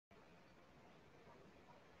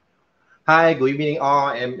Hi, good evening all.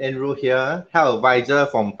 I'm Andrew here, health advisor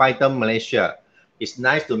from Phiten Malaysia. It's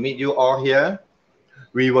nice to meet you all here.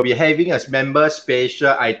 We will be having a member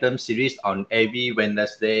special item series on every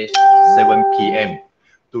Wednesday, 7 p.m.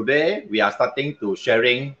 Today, we are starting to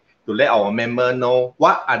sharing to let our member know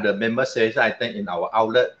what are the member special items in our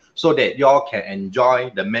outlet so that y'all can enjoy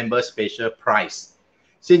the member special price.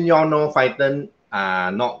 Since y'all know Phiten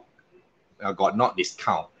not got not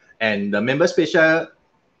discount, and the member special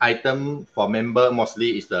item for member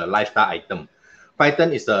mostly is the lifestyle item.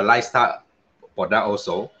 Phiten is a lifestyle product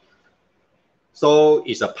also, so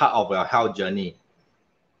it's a part of our health journey.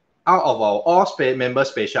 Out of our all member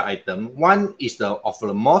special item, one is the of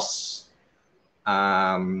the most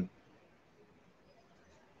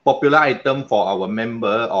popular item for our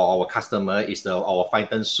member or our customer is our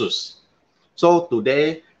Phiten shoes. So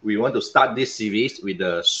today we want to start this series with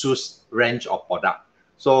the shoes range of product.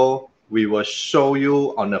 So we will show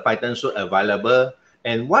you on the Phiten shoes available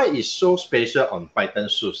and why is so special on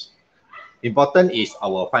Phiten shoes. Important is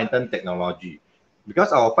our Phiten technology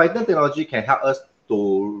because our Phiten technology can help us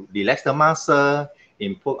to relax the muscle,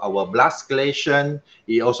 improve our blood circulation.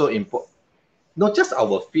 It also improve not just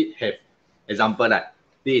our feet have example that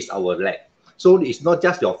this is our leg. So it's not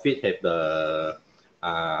just your feet have the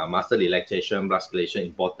muscle relaxation, blood circulation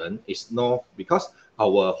important. It's no because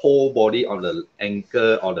our whole body on the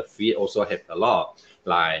ankle or the feet also have a lot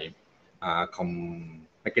like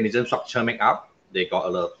mechanism structure make up. They got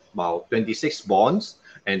about 26 bones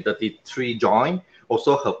and 33 joint.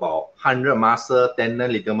 Also have about 100 muscle,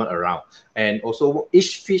 tendon, ligament around. And also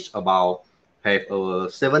each fish about have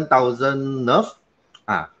 7,000 nerve.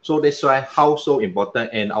 So that's why how so important.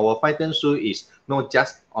 And our Phiten shoe is not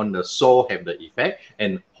just on the sole have the effect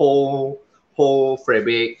and whole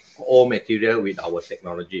fabric, all material with our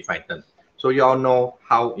technology Phiten. So you all know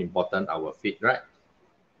how important our feet, right?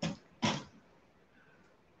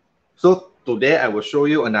 So today I will show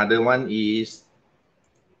you another one is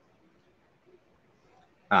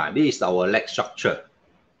this is our leg structure.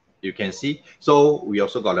 You can see. So we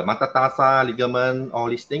also got the metatarsa, ligament, all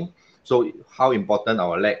these things. So how important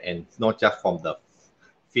our leg and not just from the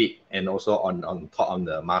feet and also on top of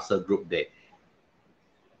the muscle group there.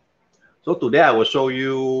 So today I will show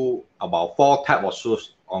you about 4 types of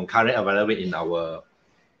shoes on current available in our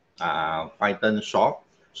Phiten shop.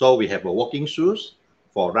 So we have a walking shoes,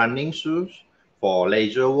 for running shoes, for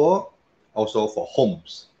leisure work, also for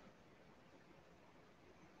homes.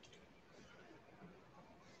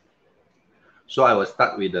 So I will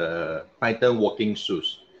start with the Phiten walking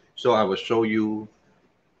shoes. So I will show you.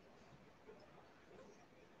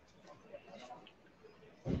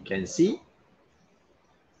 You can see.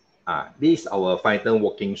 This is our Phiten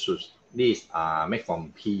walking shoes. These are made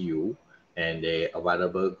from PU and they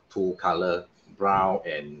available 2 color, brown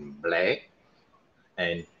and black.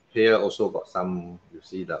 And here also got some, you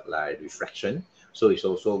see that like reflection. So it's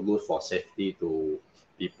also good for safety to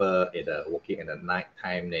people at the walking at the night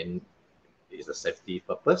time. Then it's a safety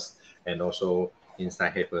purpose. And also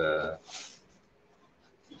inside have a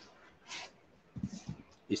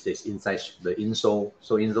it says inside the insole.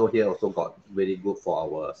 So insole here also got very good for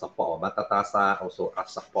our support of metatarsa, also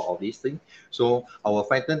support of these things. So our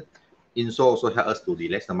Phiten insole also help us to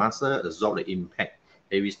relax the muscle, absorb the impact.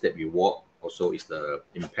 Every step we walk also is the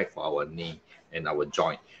impact for our knee and our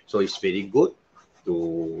joint. So it's very good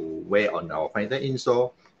to wear on our Phiten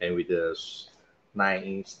insole and with the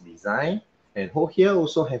nice design. And here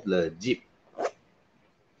also have the zip.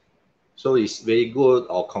 So it's very good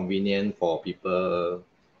or convenient for people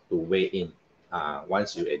to weigh in.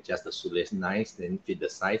 Once you adjust the shoelace nice, then fit the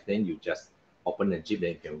size, then you just open the zip, then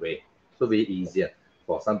you can weigh. So very easier.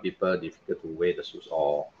 For some people, difficult to weigh the shoes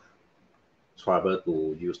or trouble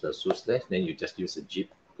to use the shoelace, then you just use a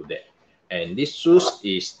zip to that. And this shoes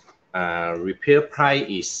is repair price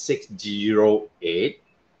is 608,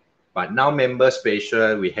 but now member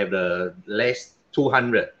special we have the less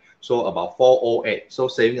 200, so about 408. So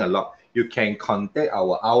saving a lot. You can contact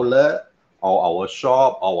our outlet or our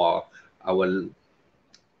shop or our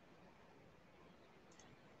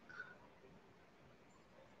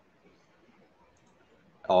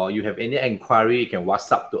or you have any inquiry, you can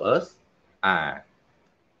WhatsApp to us.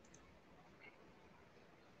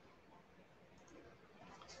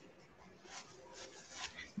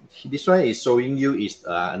 This one is showing you is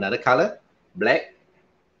another color, black.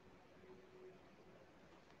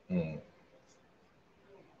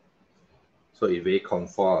 So it's very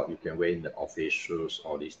comfort. You can wear in the office shoes,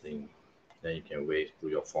 all these things. Then you can wear to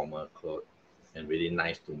your formal clothes and really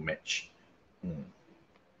nice to match.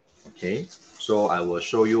 Okay, so I will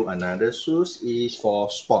show you another shoes is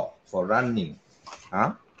for sport, for running.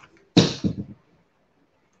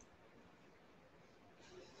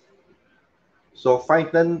 So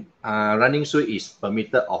Phiten running shoe is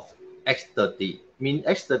permitted of X30. Mean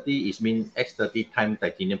X30 is mean X30 times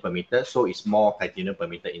titanium per meter, so it's more titanium per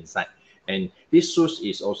meter inside. And this shoes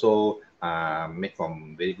is also made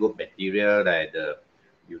from very good material. That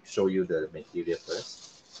you show you the material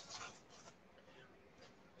first.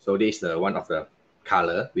 So this is the one of the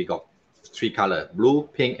color. We got three color: blue,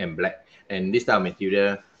 pink, and black. And this type of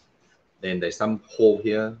material, then there's some hole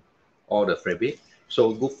here, all the fabric.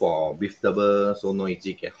 So good for breathable, so no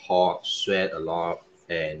easy get hot, sweat a lot,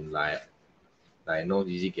 and like no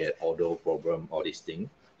easy get odor problem, all these things.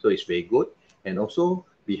 So it's very good. And also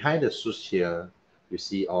behind the shoes here, you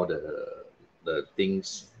see all the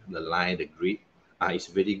things, the line, the grip. It's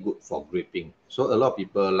very good for gripping. So a lot of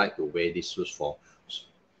people like to wear these shoes for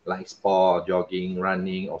like sport, jogging,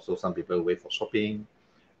 running. Also some people wear for shopping.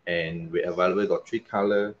 And we available got three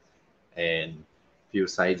color and few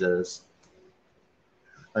sizes.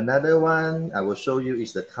 Another one I will show you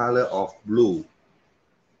is the color of blue.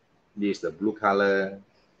 This is the blue color,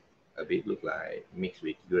 a bit look like mixed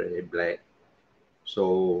with gray, black.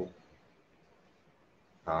 So,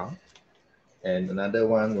 and another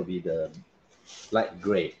one will be the light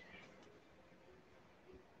gray,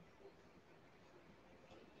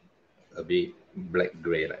 a bit black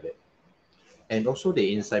gray like that. And also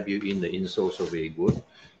the inside built in, the insole so very good.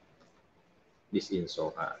 This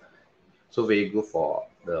insole, so very good for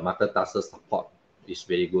the metatarsal support. Is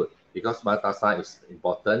very good because metatarsal is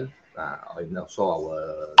important, and also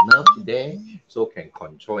our nerve there, so can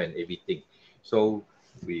control and everything. So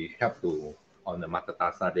we have to on the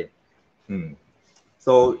metatarsal there.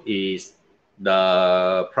 So is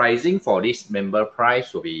the pricing for this member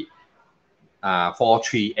price will be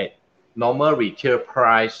 438. Normal retail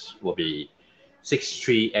price will be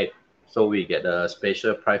 638. So we get a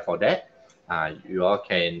special price for that. You all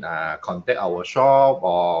can contact our shop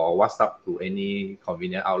or WhatsApp to any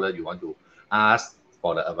convenient outlet you want to ask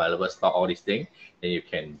for the available stock, all these things. Then you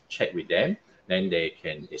can check with them. Then they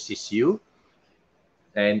can assist you.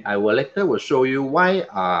 And I will later will show you why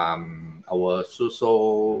our shoes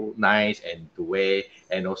so nice and to wear,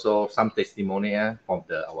 and also some testimonial from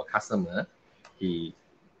our customer. He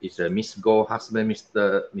is a Miss Go husband,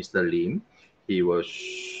 Mr. Lim. He will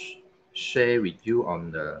share with you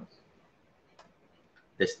on the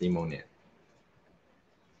testimonial.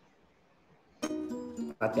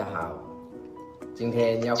 大家好，今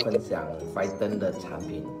天要分享Phiten的产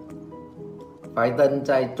品。Phiten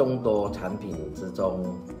在众多产品之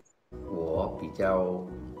中，我比较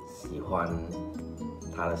喜欢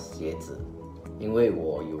它的鞋子，因为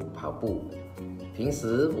我有跑步。平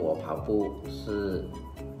时我跑步是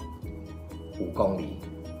5公里，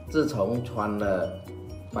自从穿了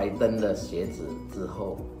Phiten的鞋子之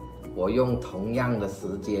后，我用同样的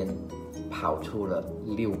时间跑出了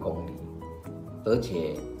6公里，而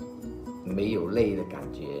且没有累的感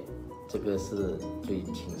觉，这个是最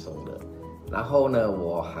轻松的。然后呢，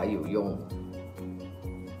我还有用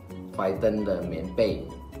Phiten的棉被，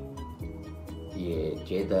也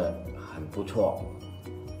觉得很不错。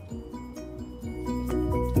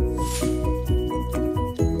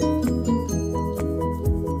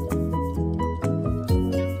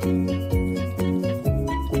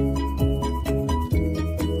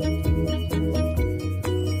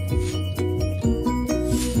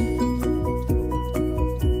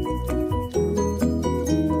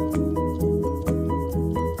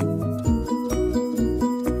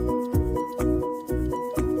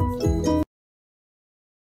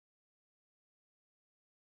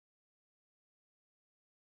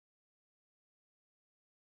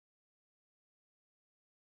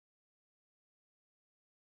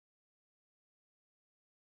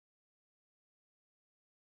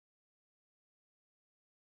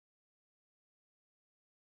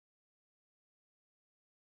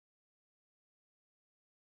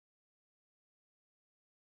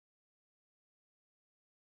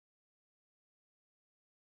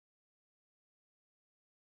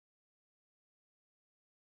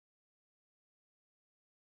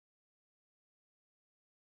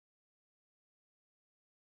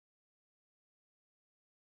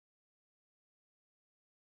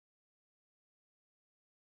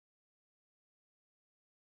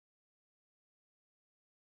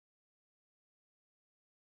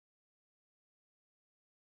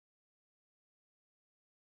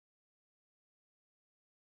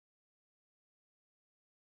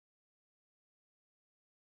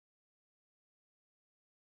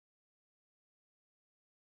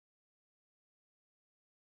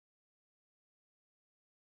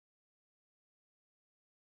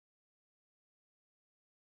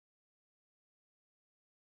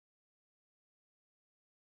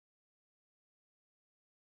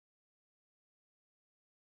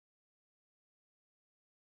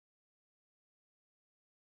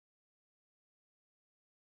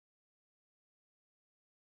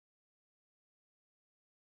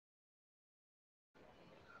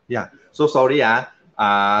Yeah, so sorry.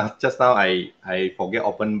 Just now I forget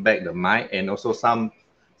open back the mic and also some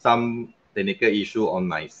technical issue on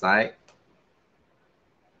my side.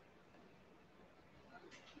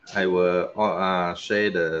 I will share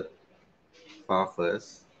the file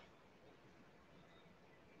first.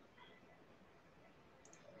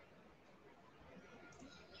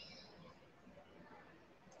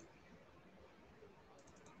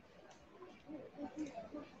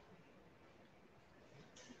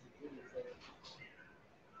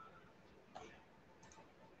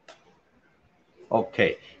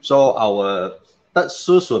 Okay, so our third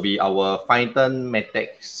shoes will be our Phiten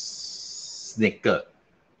Matic sneaker.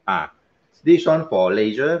 This one for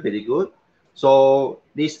leisure, very good. So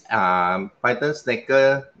this Python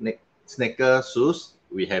sneaker shoes,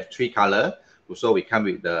 we have three color. So we come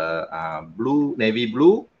with the blue, navy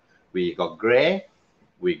blue, we got gray,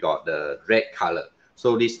 we got the red color.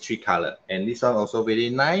 So these three color, and this one also very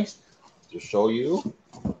nice to show you.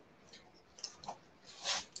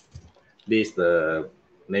 This the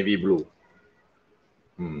navy blue.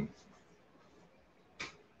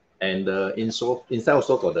 And the inside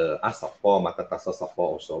also got the art support, metatarsal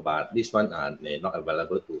support also, but this one they're not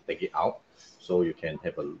available to take it out. So you can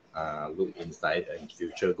have a look inside in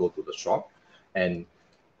future, go to the shop. And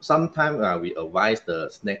sometimes we advise the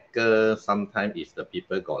sneaker, sometimes if the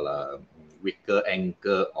people got a weaker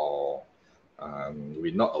ankle or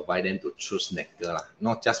we not advise them to choose sneaker,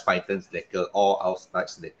 not just Python sneaker, all outside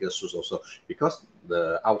sneaker shoes also, because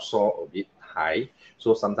the outsole a bit high.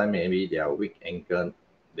 So sometimes maybe they are weak ankle,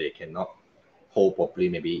 they cannot hold properly,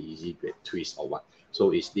 maybe easy get twist or what.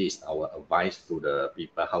 So is this our advice to the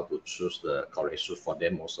people how to choose the correct shoes for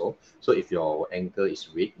them also. So if your ankle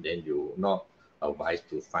is weak, then you not advised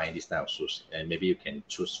to find this type of shoes, and maybe you can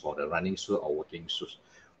choose for the running shoes or walking shoes.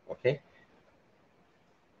 Okay.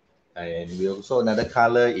 And we also another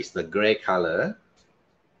color is the gray color.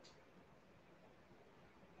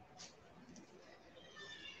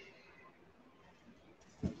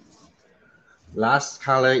 Last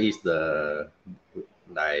color is the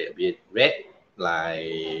like a bit red,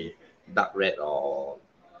 like dark red or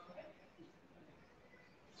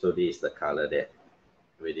so this is the color that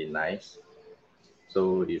really nice.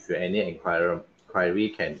 So if you any inquiry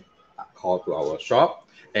can call to our shop.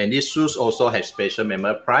 And these shoes also have special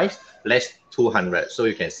member price, less 200. So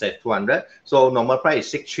you can save 200. So normal price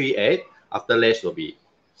is 638. After less will be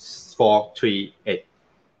 438.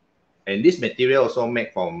 And this material also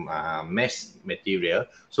made from mesh material,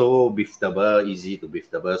 so breathable, easy to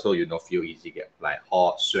breathable, so you don't feel easy get like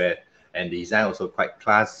hot, sweat, and design also quite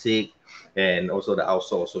classic, and also the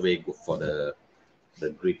outsole also very good for the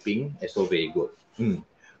gripping, also very good.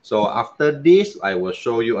 So after this, I will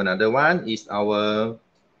show you another one is our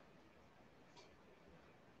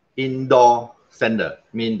indoor sandal.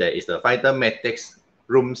 Mean that is the Fighter Matrix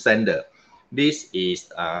room sandal. This is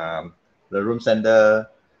the room sandal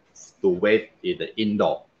to wear in the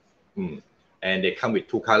indoor. And they come with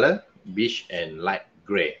two color, beige and light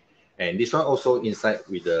gray. And this one also inside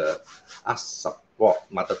with the support,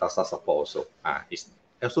 metatarsal support also. It's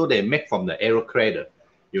also they make from the aero cradle.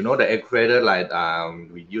 You know the air cradle like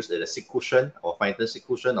we use the seat cushion or Python seat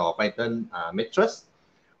cushion or Python mattress,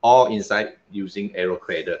 all inside using aero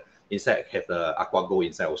cradle. Inside have the aqua go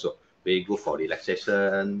inside also. Very good for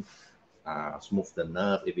relaxation, smooth the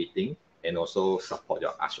nerve, everything, and also support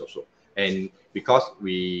your arch also. And because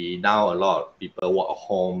we now a lot of people work at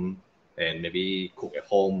home and maybe cook at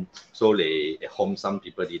home, so they at home some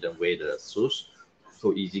people didn't wear the shoes,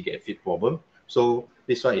 so easy get fit problem. So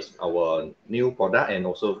this one is our new product and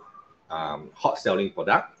also hot selling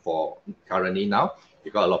product for currently now,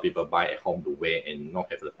 because a lot of people buy at home to wear and not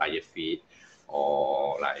have the tired feet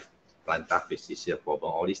or like plantar fasciitis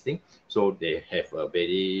problem, all these things. So they have a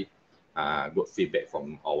very good feedback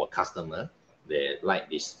from our customer. They like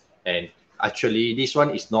this. And actually, this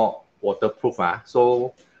one is not waterproof.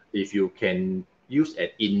 So if you can use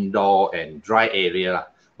at indoor and dry area,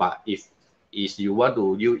 but if you want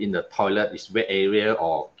to use in the toilet, is wet area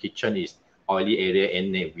or kitchen is oily area,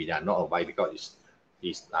 and we are not advised because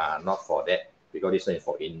it's not for that, because this one is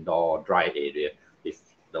for indoor dry area. If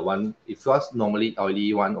the one, if was normally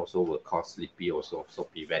oily one also will cause sleepy also, so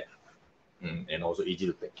prevent. And also easy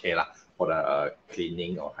to take care for the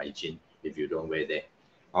cleaning or hygiene if you don't wear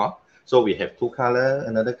that. So we have two color.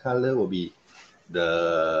 Another color will be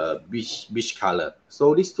the beige color.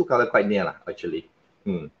 So these two color quite near actually.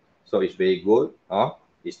 So it's very good.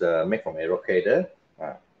 It's made from aerocator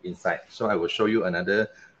inside. So I will show you another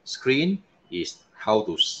screen is how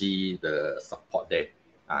to see the support there.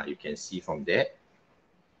 You can see from there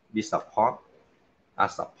this support.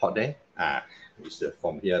 us support there. It's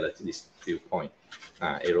from here this few point.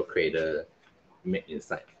 Aero cradle made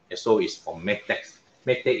inside. So it's from Medtex.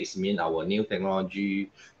 Medtex is mean our new technology.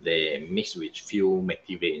 They mix with few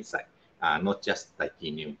material inside. Not just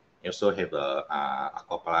titanium. Also have a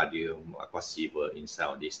aqua palladium, aqua silver inside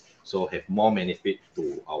of this. So have more benefit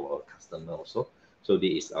to our customer also. So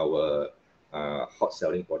this is our hot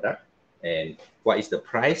selling product. And what is the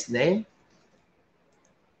price name?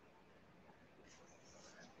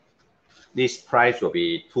 This price will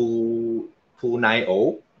be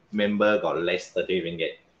 290. Member got less 30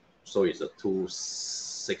 ringgit. So it's a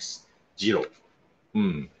 260.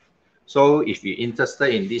 So if you're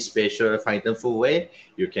interested in this special Phiten footwear,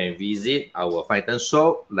 you can visit our Phiten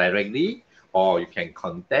shop directly, or you can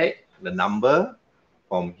contact the number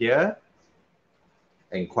from here,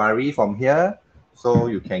 inquiry from here. So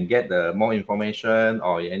you can get the more information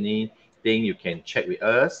or anything you can check with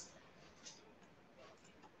us.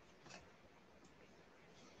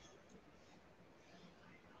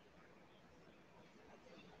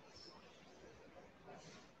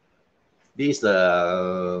 This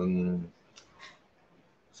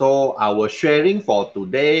so our sharing for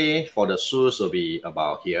today for the shoes will be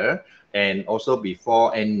about here. And also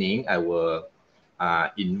before ending, I will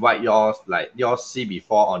invite yours, like yours see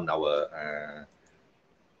before on our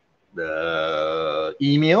the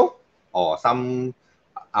email, or some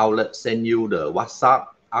outlet send you the WhatsApp,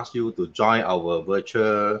 ask you to join our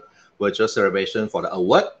virtual celebration for the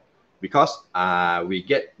award, because we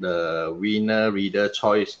get the winner reader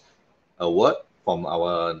choice award from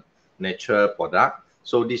our nature product.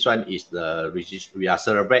 So this one is we are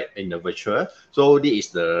celebrate in the virtual. So this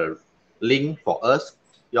is the link for us.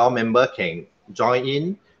 Your member can join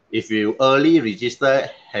in. If you early register,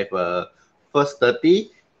 have a first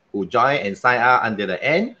 30 who join and sign up until the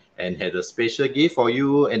end, and have a special gift for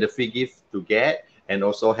you and the free gift to get, and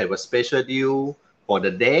also have a special deal for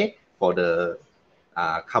the day for the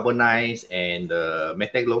carbonized and the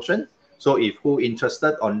metallic lotion. So if who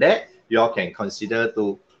interested on that, you all can consider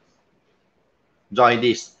to join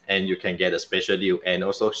this, and you can get a special deal and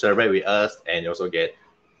also celebrate with us, and also get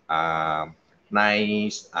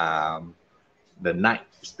nice the night,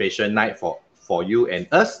 special night for you and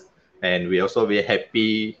us. And we also very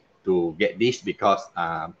happy to get this, because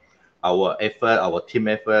our effort, our team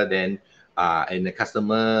effort, then and the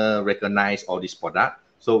customer recognize all this product.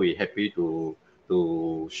 So we happy to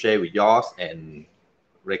share with yours and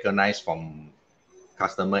recognize from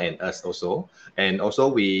customer and us also. And also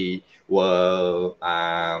we were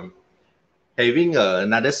having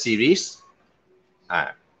another series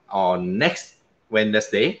on next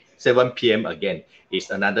Wednesday, 7 p.m. again. It's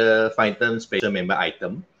another Phiten special member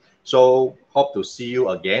item. So hope to see you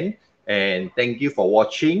again. And thank you for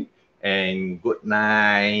watching. And good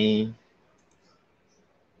night.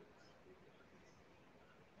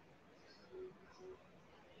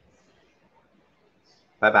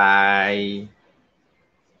 Bye bye.